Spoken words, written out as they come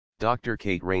Dr.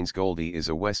 Kate Raynes-Goldie is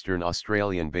a Western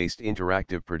Australian-based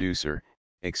interactive producer,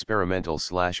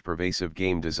 experimental/pervasive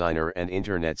game designer and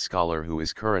internet scholar who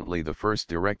is currently the first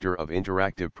director of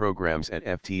interactive programs at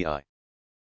FTI.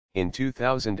 In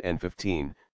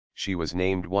 2015, she was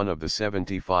named one of the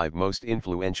 75 most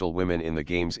influential women in the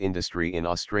games industry in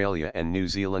Australia and New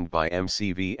Zealand by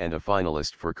MCV and a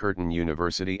finalist for Curtin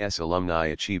University's Alumni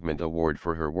Achievement Award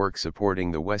for her work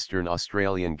supporting the Western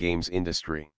Australian games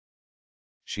industry.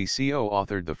 She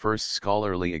co-authored the first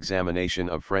scholarly examination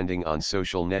of friending on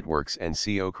social networks and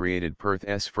co-created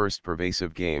Perth's first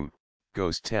pervasive game,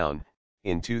 Ghost Town,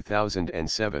 in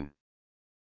 2007.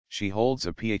 She holds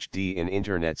a PhD in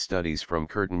Internet Studies from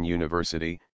Curtin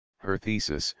University. Her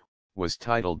thesis was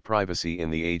titled Privacy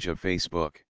in the Age of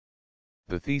Facebook.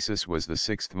 The thesis was the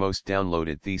sixth most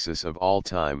downloaded thesis of all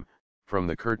time, from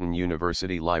the Curtin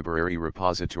University Library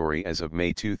repository as of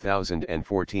May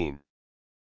 2014.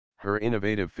 Her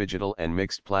innovative phygital and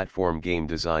mixed platform game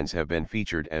designs have been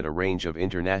featured at a range of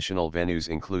international venues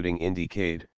including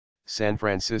Indiecade, San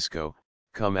Francisco,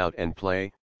 Come Out and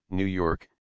Play, New York,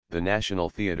 the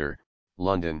National Theatre,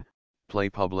 London, Play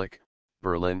Public,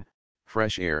 Berlin,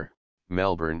 Fresh Air,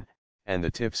 Melbourne, and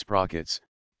the TIFF Sprockets,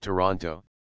 Toronto.